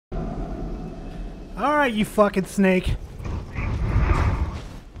Alright, you fucking snake.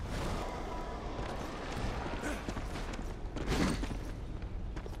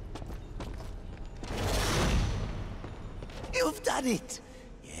 You've done it!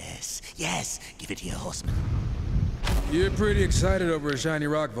 Yes, yes, give it here, horseman. You're pretty excited over a shiny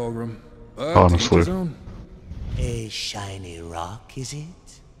rock, Volgrim. But Honestly. to each his own. A shiny rock, is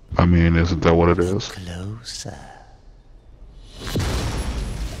it? I mean, isn't that what it is? Closer.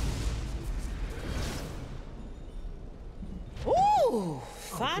 Ooh,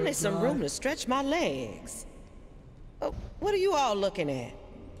 finally some room to stretch my legs. Oh, what are you all looking at?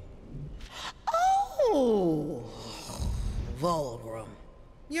 Oh, Volgrim,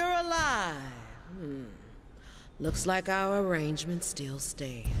 you're alive. Looks like our arrangement still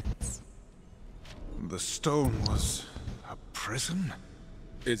stands. The stone was a prison?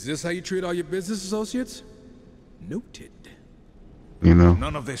 Is this how you treat all your business associates? Noted. You know?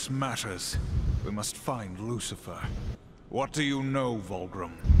 None of this matters. We must find Lucifer. What do you know,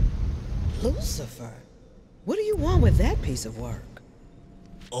 Volgrim? Lucifer? What do you want with that piece of work?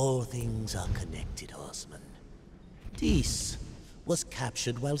 All things are connected, horseman. Dis was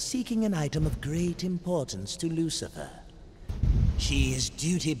captured while seeking an item of great importance to Lucifer. She is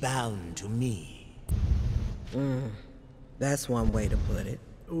duty-bound to me. That's one way to put it.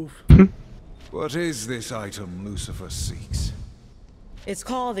 Oof. What is this item Lucifer seeks? It's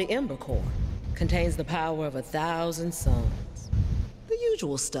called the Ember Core. Contains the power of 1,000 suns. The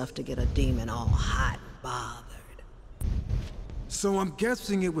usual stuff to get a demon all hot and bothered. So I'm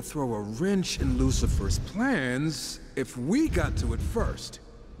guessing it would throw a wrench in Lucifer's plans if we got to it first.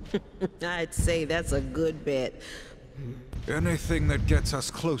 I'd say that's a good bet. Anything that gets us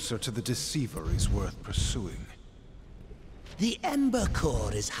closer to the Deceiver is worth pursuing. The Ember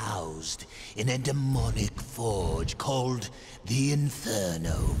Core is housed in a demonic forge called the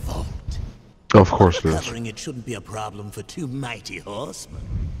Inferno Vault. Of course it is. Recovering it shouldn't be a problem for two mighty horsemen.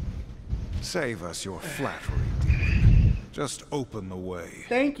 Save us your flattery, demon. Just open the way.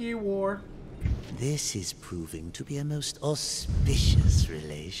 Thank you, War. This is proving to be a most auspicious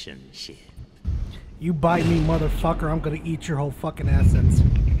relationship. You bite me, motherfucker, I'm gonna eat your whole fucking essence,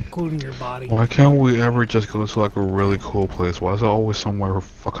 including your body. Why can't we ever just go to like a really cool place? Why is it always somewhere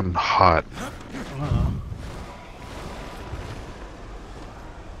fucking hot?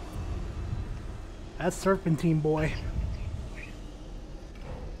 That's Serpentine boy.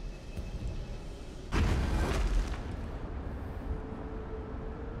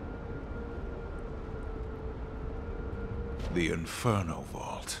 The Inferno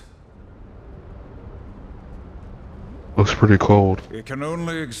Vault. Looks pretty cold. It can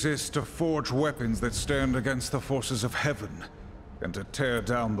only exist to forge weapons that stand against the forces of heaven, and to tear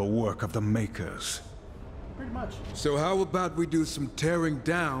down the work of the Makers. Pretty much. So how about we do some tearing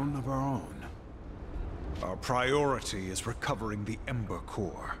down of our own? Our priority is recovering the Ember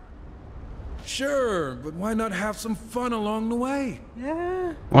Core. Sure, but why not have some fun along the way?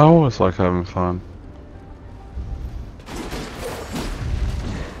 Yeah. I always like having fun.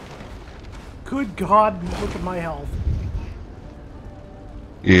 Good God, look at my health.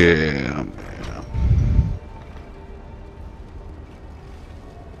 Yeah, man.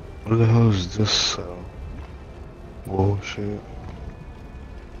 What the hell is this? Bullshit.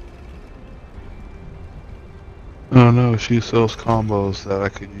 Oh no, she sells combos that I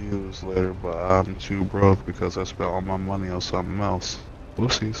could use later, but I'm too broke because I spent all my money on something else.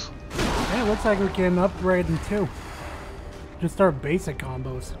 Whoopsies. Yeah, looks like we can upgrade them too. Just our basic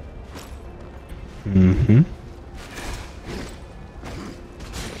combos. Mm-hmm.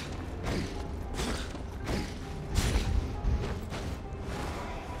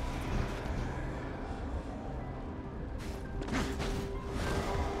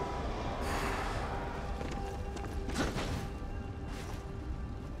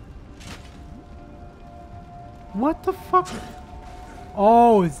 What the fuck?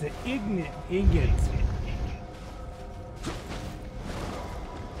 Oh, it's the Ignet.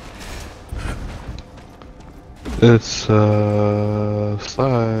 It's a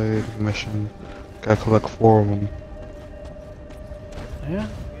side mission. Gotta collect 4 of them. Yeah,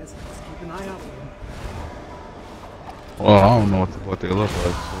 I guess let's keep an eye out for them. Well, I don't know what they look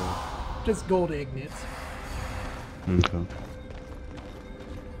like, so. Just gold Ignits. Okay.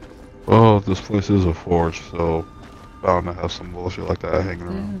 Well, this place is a forge, so bound to have some bullshit like that hanging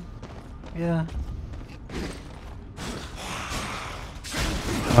around. Yeah.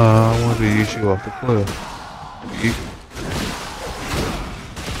 I wanted to eat you off the cliff.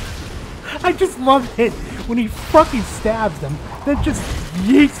 I just love it when he fucking stabs them, then just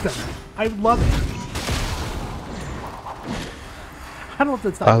yeets them. I love it. I don't know if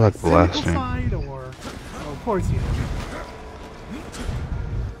it's I like like single blasting. side or... Oh, of course you do.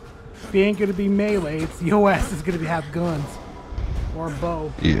 If you ain't gonna be melee, it's the OS is gonna have guns. Or a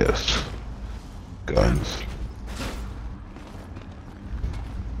bow. Yes. Guns.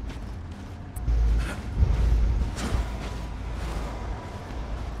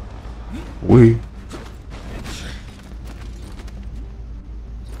 We.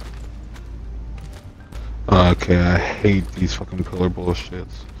 Okay, I hate these fucking pillar bullshits.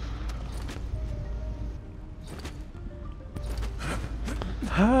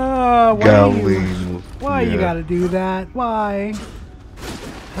 Why you yeah. gotta do that? Why?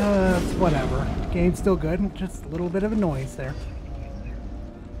 Whatever. Game's still good, just a little bit of a noise there.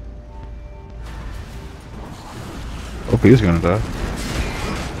 Oh, he's gonna die.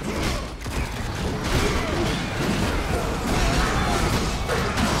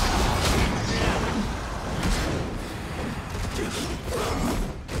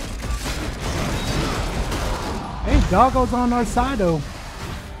 Hey, Doggo's on our side though.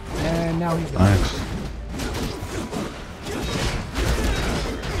 And now he's gone. Nice.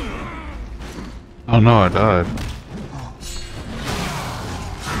 Oh no, I died.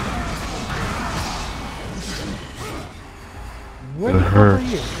 Where It the fuck are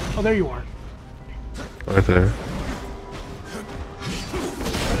hurts. you? Oh, there you are. Right there.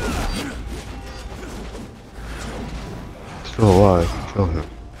 Still alive. Kill him.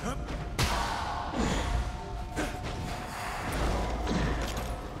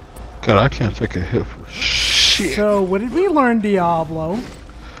 God, I can't take a hit for shit. So, what did we learn, Diablo?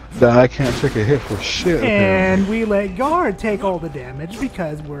 That I can't take a hit for shit. And we let guard take all the damage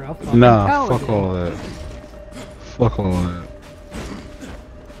because we're a fucking Nah, paladin. fuck all that. Fuck all that.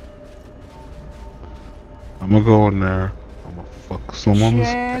 I'm gonna go in there. I'm gonna fuck someone's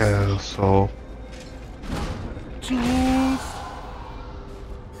Yes. asshole. Jeez.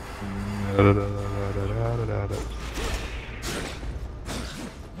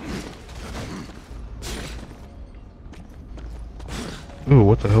 Ooh,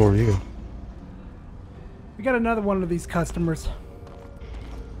 what the hell are you? We got another one of these customers.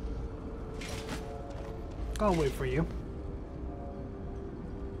 I'll wait for you.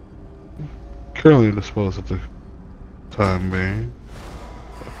 Currently disposed at the time being.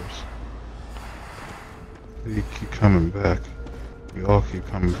 Fuckers. You keep coming back. We all keep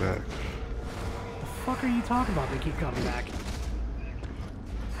coming back. The fuck are you talking about? They keep coming back.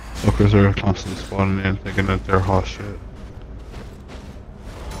 Fuckers are constantly spawning in thinking that they're hot shit.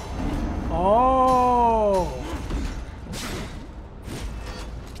 Oh.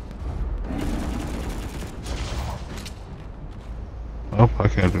 Oh, I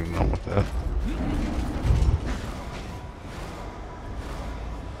can't do nothing with that.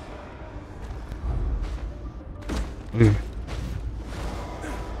 Ooh.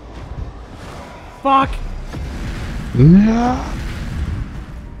 Fuck. Yeah.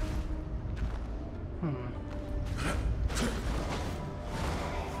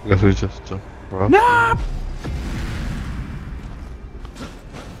 I guess we just jump across. No.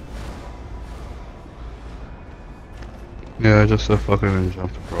 Yeah, just so fucking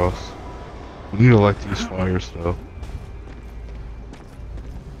jumped across. We need to light these fires though.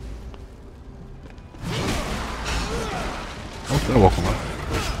 Oh, that welcome up.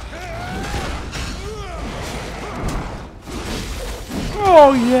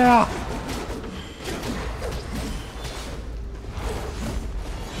 Oh yeah.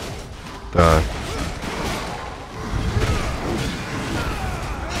 Die.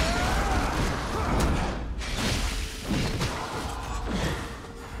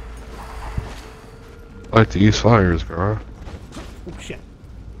 Light these fires, girl. Oh shit.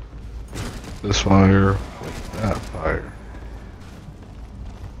 This fire with that fire.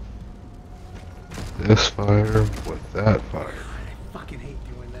 This fire with that fire. I fucking hate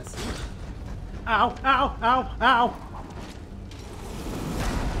doing this. Ow, ow, ow, ow.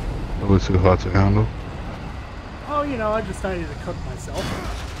 A little too hot to handle. Oh, you know, I just decided to cook myself.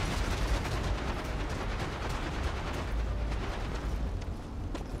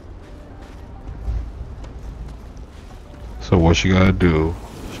 So what you gotta do,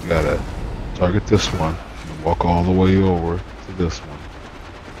 you gotta target this one, and walk all the way over to this one,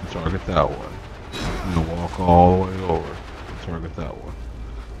 and target that one, and then walk all the way over and target that one.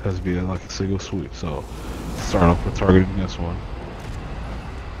 It has to be like a single sweep, so start off with targeting this one,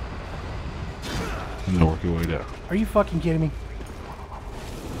 and then work your way down. Are you fucking kidding me?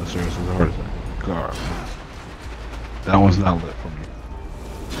 That's seriously the hardest thing. Gar. That one's not lit for me.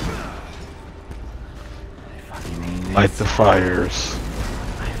 Light the fires.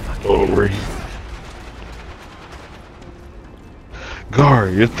 Over. Go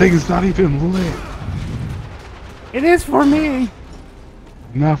Sorry, your thing's not even lit. It is for me.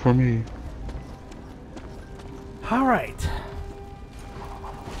 Not for me. All right.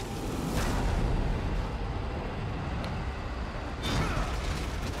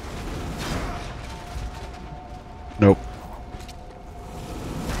 Nope.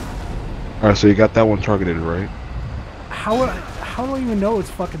 Alright, so you got that one targeted, right? How do I even know it's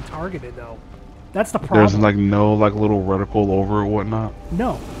fucking targeted though? That's the problem. There's like no like little reticle over or whatnot.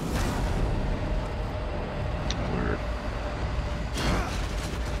 No. Weird.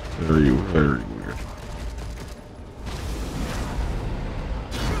 Very, very weird.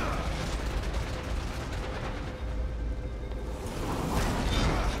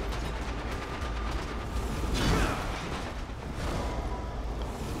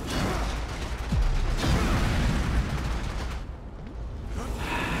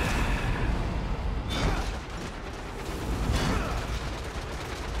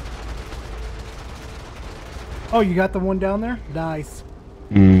 Oh, you got the one down there? Nice.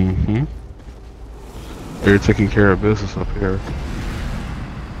 Mm-hmm. You're taking care of business up here.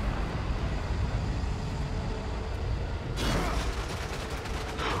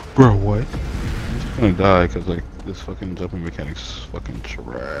 Bro, what? I'm just gonna die because like this fucking jumping mechanic's fucking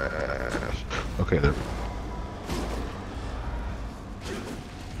trash. Okay, there we go.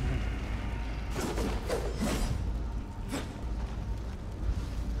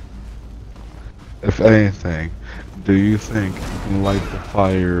 If anything, do you think you can light the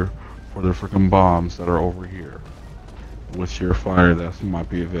fire for the freaking bombs that are over here? With your fire that might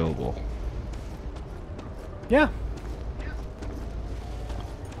be available. Yeah.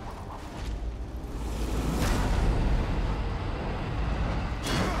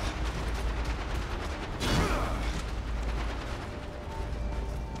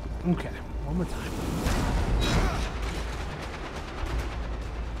 Okay, one more time.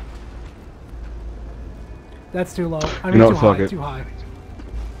 That's too low. I mean, No, too high. fuck it. Too high.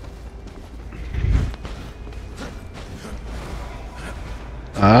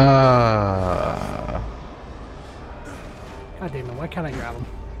 Ah. God damn it! Why can't I grab him?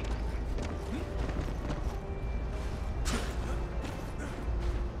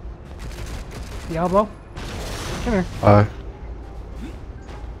 Diablo, come here.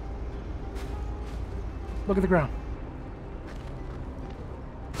 Look at the ground.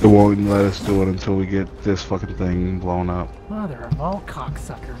 It won't let us do it until we get this fucking thing blown up. Mother of all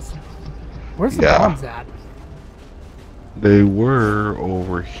cocksuckers. Where's the Yeah. bombs at? They were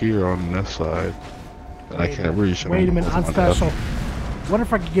over here on this side. But I can't reach them. Wait a minute, I'm special. What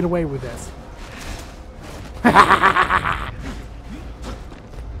if I could get away with this?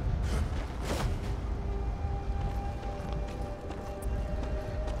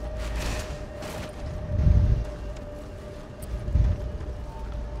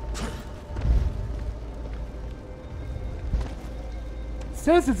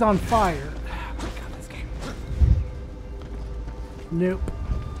 Says it's on fire. Oh my god, this game. Nope.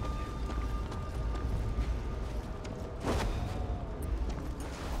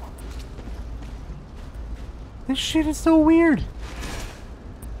 This shit is so weird.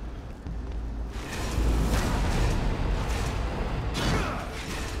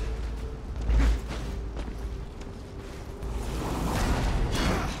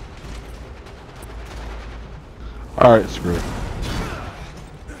 Alright, screw it.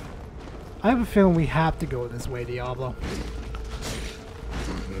 I have a feeling we have to go this way, Diablo.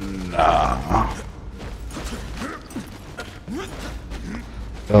 Nah.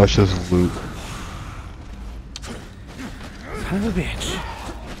 Oh, it's just loot. Son of a bitch.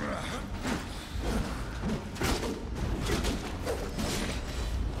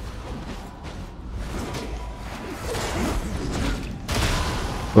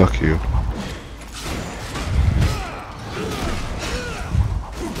 Fuck you.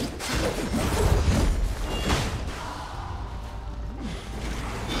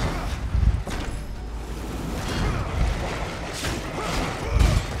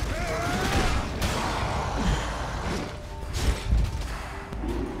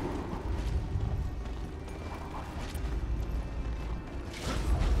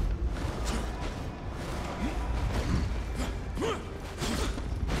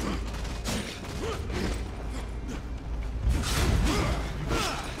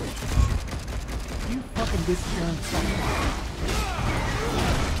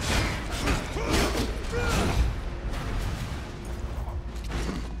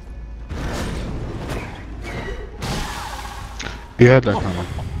 He had that coming.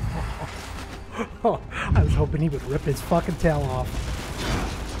 Oh, I was hoping he would rip his fucking tail off.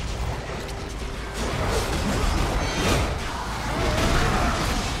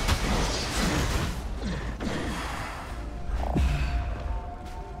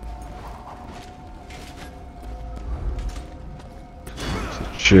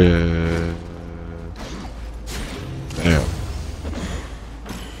 Shit. Damn.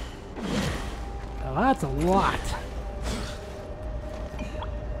 Oh, that's a lot.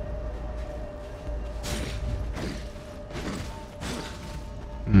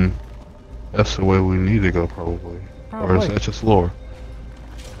 That's the way we need to go, probably. Or is that just lore?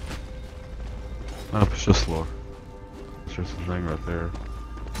 Nope, it's just lore. It's just a thing right there.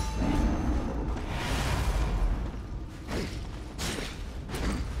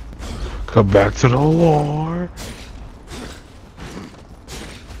 Come back to the lore.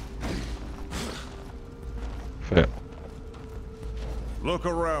 Fail. Look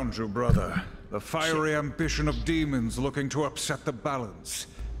around you, brother. The fiery ambition of demons looking to upset the balance.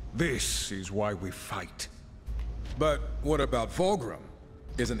 This is why we fight. But what about Vulgrim?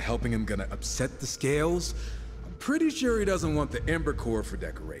 Isn't helping him gonna upset the scales? I'm pretty sure he doesn't want the Ember Core for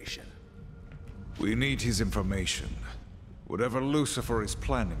decoration. We need his information. Whatever Lucifer is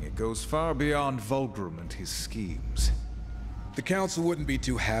planning, it goes far beyond Vulgrim and his schemes. The Council wouldn't be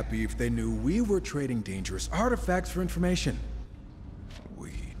too happy if they knew we were trading dangerous artifacts for information.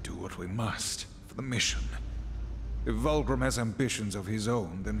 We do what we must for the mission. If Vulgrim has ambitions of his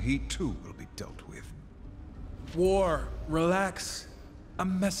own, then he too will be dealt with. War, relax.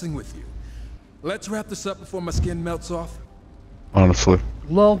 I'm messing with you. Let's wrap this up before my skin melts off. Honestly.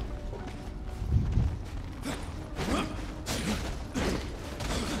 Lol.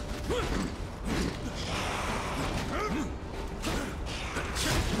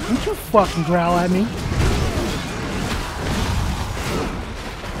 Don't you fucking growl at me.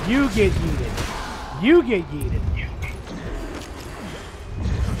 You get yeeted. You get yeeted.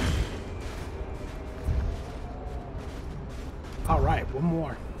 Alright, one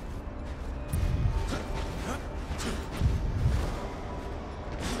more.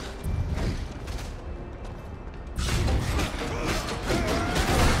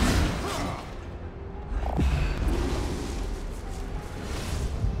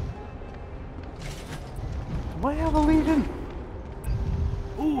 Do I have a legion?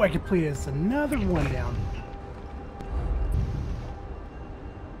 Ooh, I could play this another one down.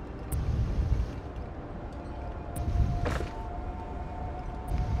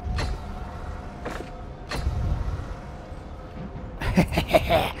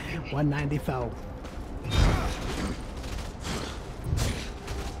 $194.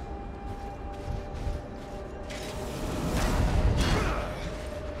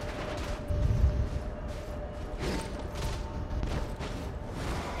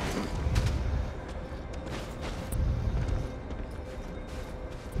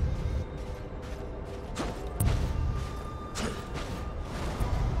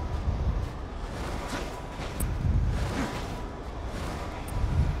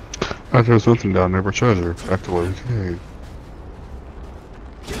 There's nothing down there but treasure. Back to where we came.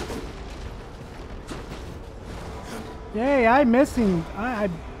 Yay, I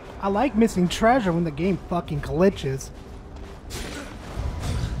like missing treasure when the game fucking glitches.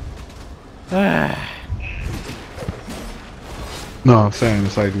 No, I'm saying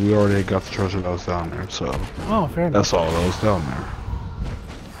it's like we already got the treasure that was down there, so Oh, fair enough. that's all that was down there.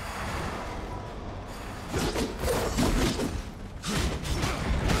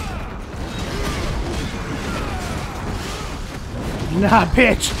 Nah,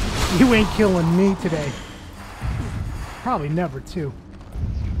 bitch! You ain't killing me today. Probably never, too.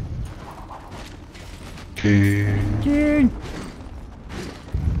 King. King!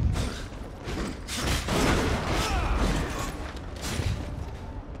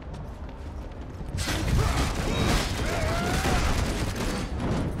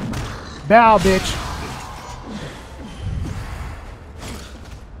 Bow, bitch!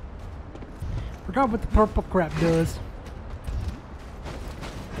 Forgot what the purple crap does.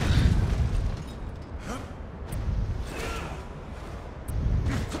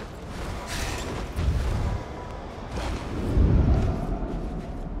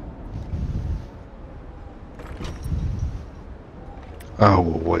 I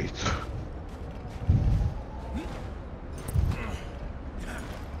will wait.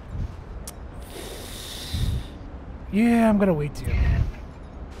 Yeah, I'm gonna wait too.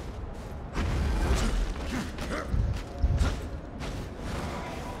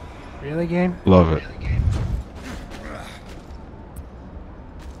 Really, game? Love it.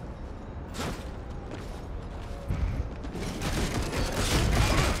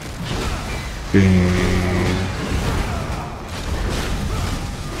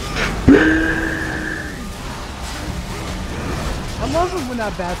 I love it when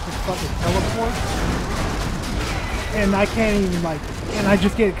that bastard fucking teleports. And I can't even like, and I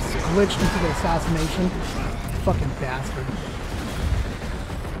just get glitched into the assassination. Fucking bastard.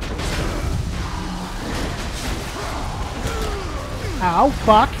 Ow,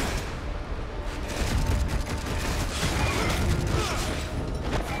 fuck.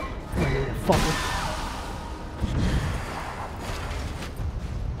 Fucker.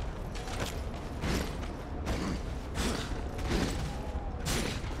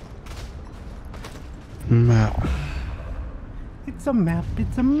 Map. It's a map,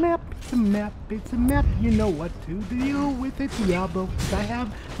 it's a map, it's a map, it's a map. You know what to do with it, Diablo. I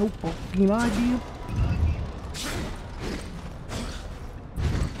have no fucking idea.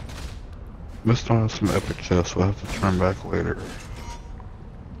 Missed on some epic chests, so I'll have to turn back later.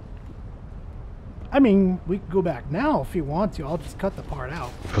 I mean, we can go back now if you want to. I'll just cut the part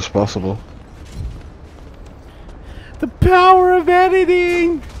out. If it's possible. The power of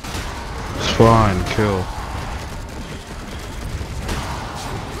editing! It's fine, kill.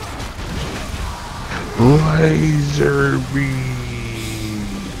 Laser beam.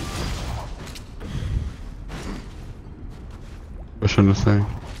 Pushing this thing.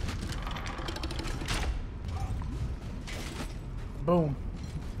 Boom.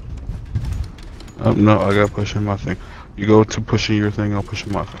 Oh, no, I got pushing my thing. You go to pushing your thing, I'll push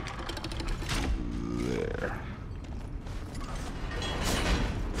my thing. There.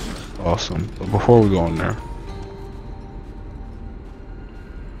 Awesome. But before we go in there,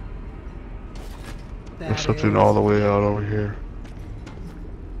 there's something all the way out over here.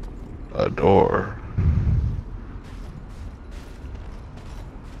 A door.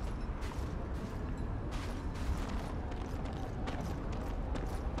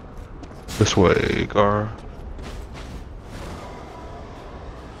 This way, Gar.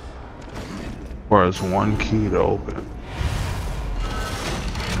 Requires one key to open.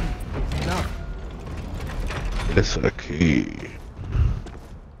 It's a key.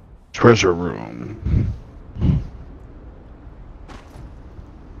 Treasure room.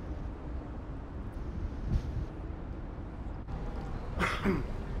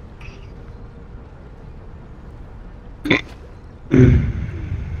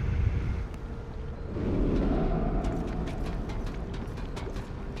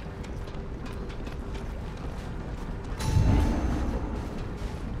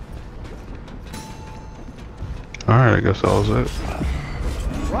 Alright, I guess that was it.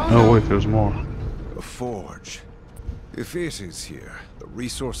 Oh wait, there's more. A forge. If it is here, the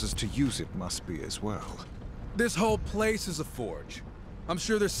resources to use it must be as well. This whole place is a forge. I'm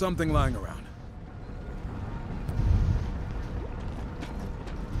sure there's something lying around.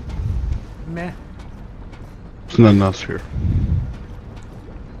 Meh. There's nothing else here.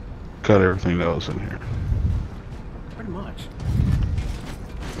 Got everything that was in here. Pretty much.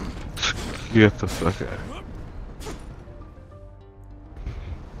 Get the fuck out.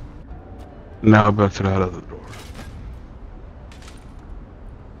 Now back to that other door.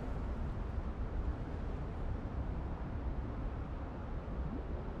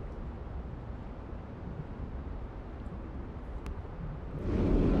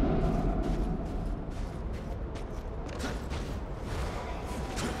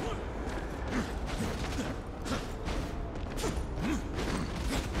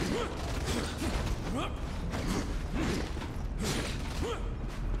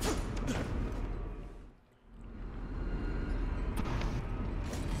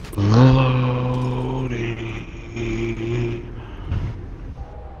 Loading.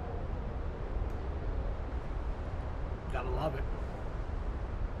 Gotta love it.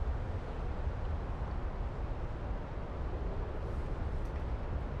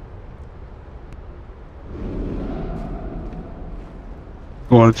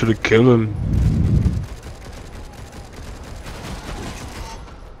 Going into the killing.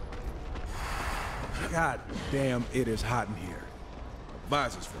 God damn, it is hot in here.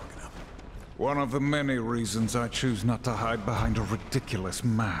 Visor's fucking up. One of the many reasons I choose not to hide behind a ridiculous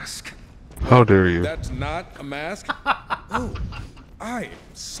mask. How dare you? That's not a mask? Oh, I am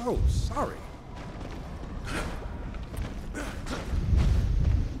so sorry.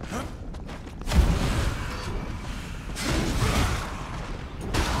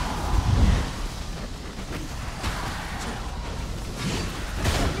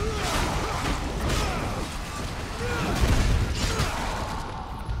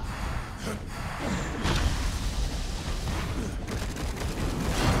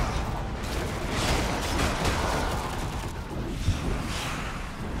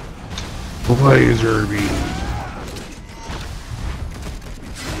 Laser beam.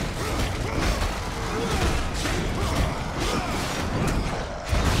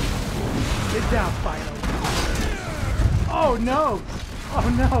 Get down, Fido. Oh no! Oh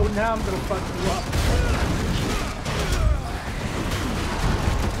no, now I'm gonna fuck you up.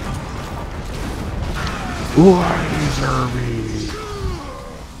 Laser beam.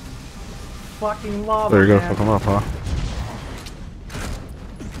 fucking lava, There you go, man. fuck him up, huh?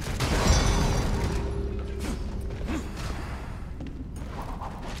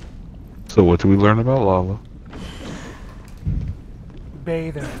 So what do we learn about lava?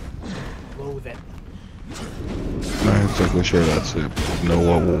 Bathe in it. Loathe it. Not exactly sure that's it. But you know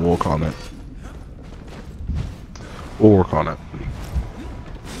what? We'll work on it. We'll work on it.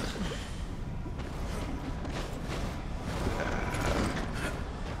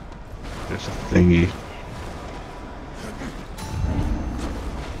 There's a thingy.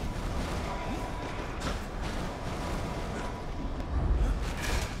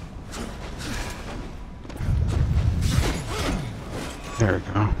 There we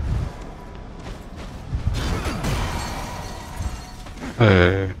go.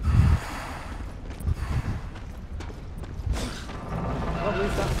 Hey.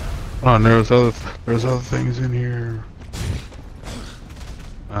 Oh, and there's other things in here.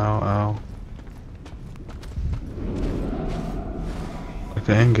 Ow, ow. Like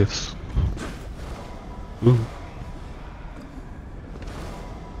the Angus. Ooh.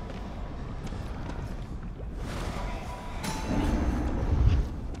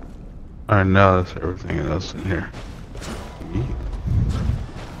 Alright, now that's everything else in here. Yeet.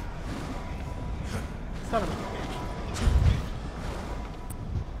 Son of a bitch.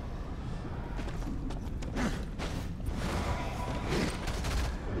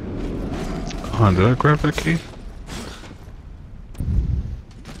 Oh, did I grab that key?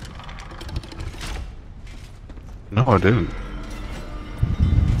 No, I didn't.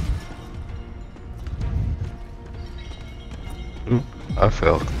 Oop, I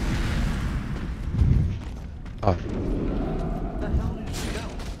failed. Oh. Where the hell did you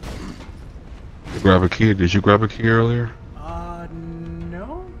go? You grab a key? Did you grab a key earlier?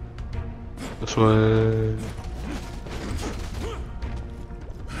 No? This way.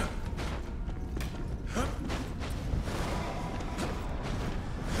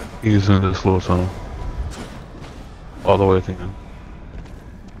 He's in this little tunnel. All the way at the end.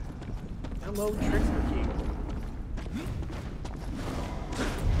 Hello, Trickster Key.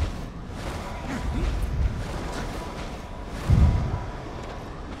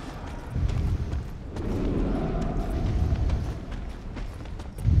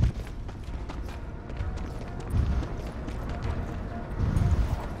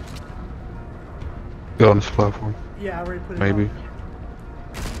 Get on this platform. Yeah, I already put it Maybe. on.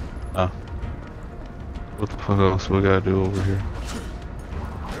 Ah. What the fuck else we gotta do over here?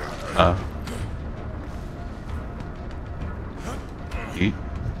 Ah. Eat.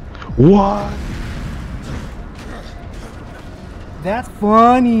 What? That's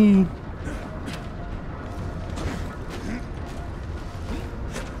funny.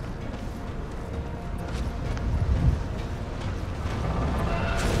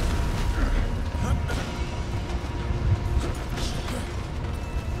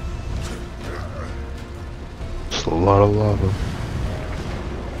 It's a lot of lava.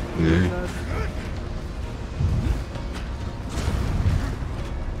 Yeah.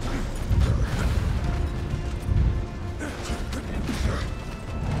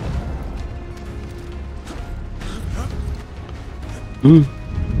 Ooh.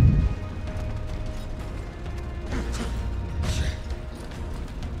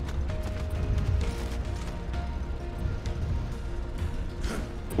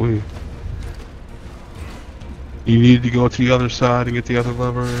 Wait. You need to go to the other side and get the other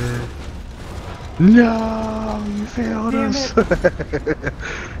lever. No, you failed Damn us.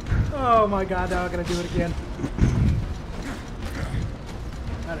 Oh my god, now I'm gonna do it again.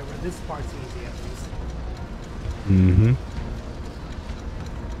 Whatever, this part's easy at least. Mm-hmm.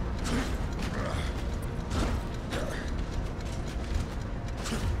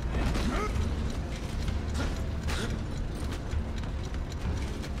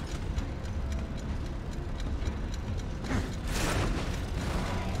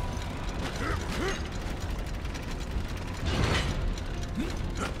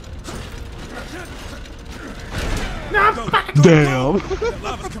 Damn! That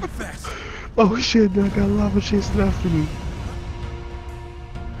lava's coming fast. Oh shit, I got lava chasing after me.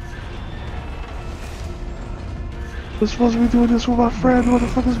 I'm supposed to be doing this with my friend. What the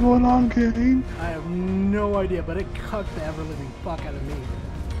fuck is going on, gang? I have no idea, but it cucked the ever-living fuck out of me.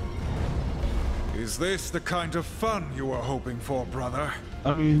 Is this the kind of fun you were hoping for, brother?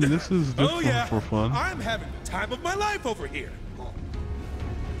 I mean, this is Oh different yeah, for fun. I'm having the time of my life over here.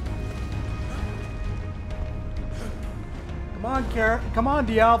 Come on,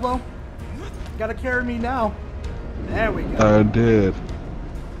 Diablo. Gotta carry me now. There we go. I did.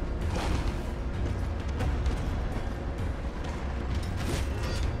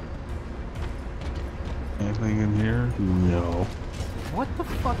 anything in here? No. What the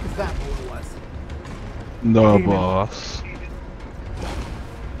fuck is that below us? No, Demon. boss.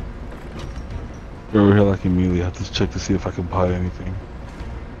 You're over here like immediately. I have to check to see if I can buy anything.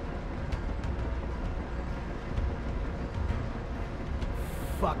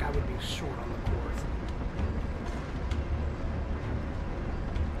 Fuck, I would be short on the cores.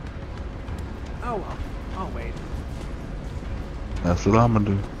 Oh well. I'll wait. That's what I'm gonna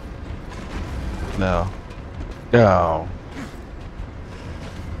do. Now. Down.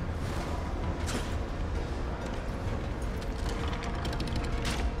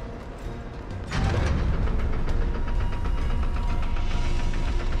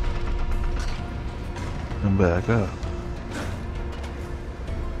 And back up.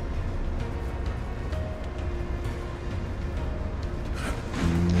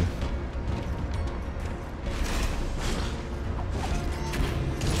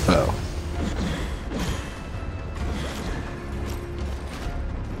 Oh.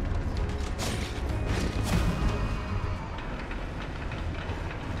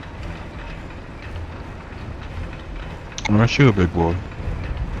 Aren't you a big boy?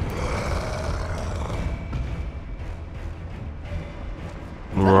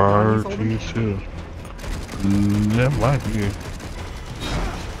 Right, you too. That might be.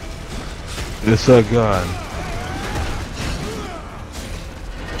 It's a gun.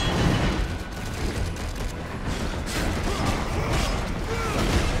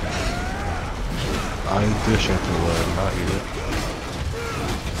 I dish at the lead, not eat it.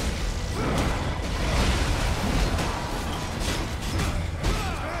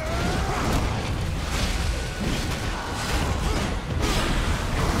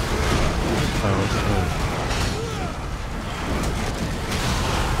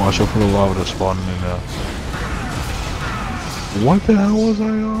 Watch out for the lava that's spawning in now. What the hell was I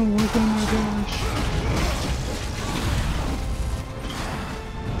on? What, oh my gosh?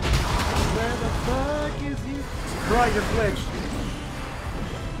 Where the fuck is he? Bro, you're glitched.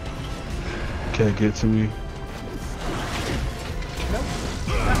 Can't get to me. Nope.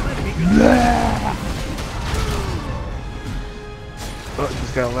 Not letting me. Oh,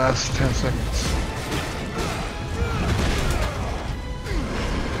 just got last 10 seconds.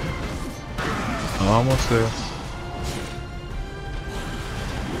 Almost there.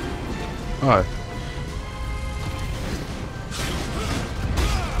 Alright.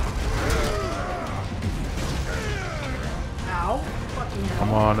 Ow. Fucking hell.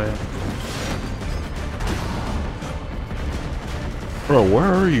 Come on in. Bro,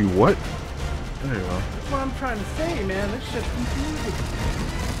 where are you? What? There you go. That's what I'm trying to say, man. This shit's confusing.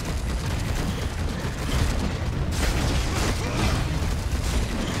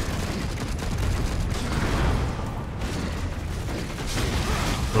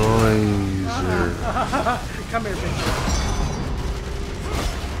 Laser. Come here, bitch.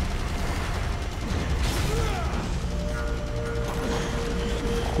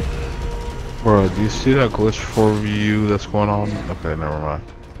 Bro, do you see that glitch for you that's going on? Okay, never mind.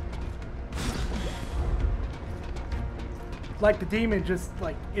 Like the demon just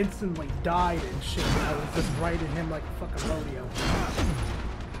like instantly died and shit. I was just riding him like a fucking rodeo.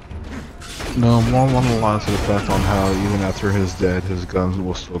 No, more along the lines of the fact on how even after his dead, his guns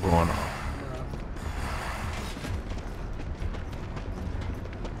will still going on.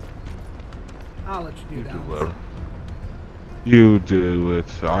 I'll let you do that. Whatever. You do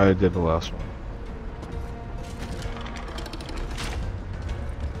it. I did the last one.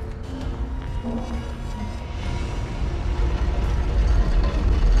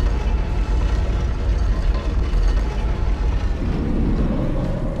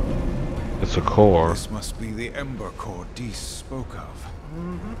 It's a core. This must be the Ember Core Dees spoke of.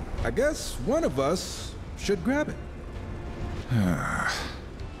 I guess one of us should grab it.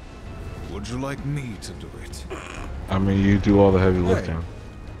 Would you like me to do it? I mean, you do all the heavy lifting.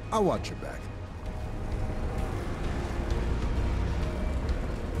 I'll watch your back.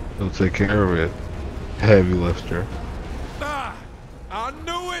 He'll take care of it. Heavy lifter. Ah! I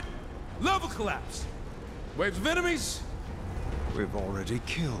knew it! Level collapse! Waves of enemies? We've already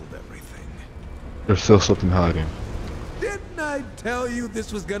killed everything. There's still something hiding. Didn't I tell you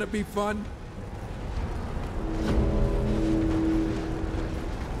this was gonna be fun?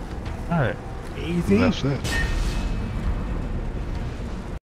 Alright. Easy. That's it.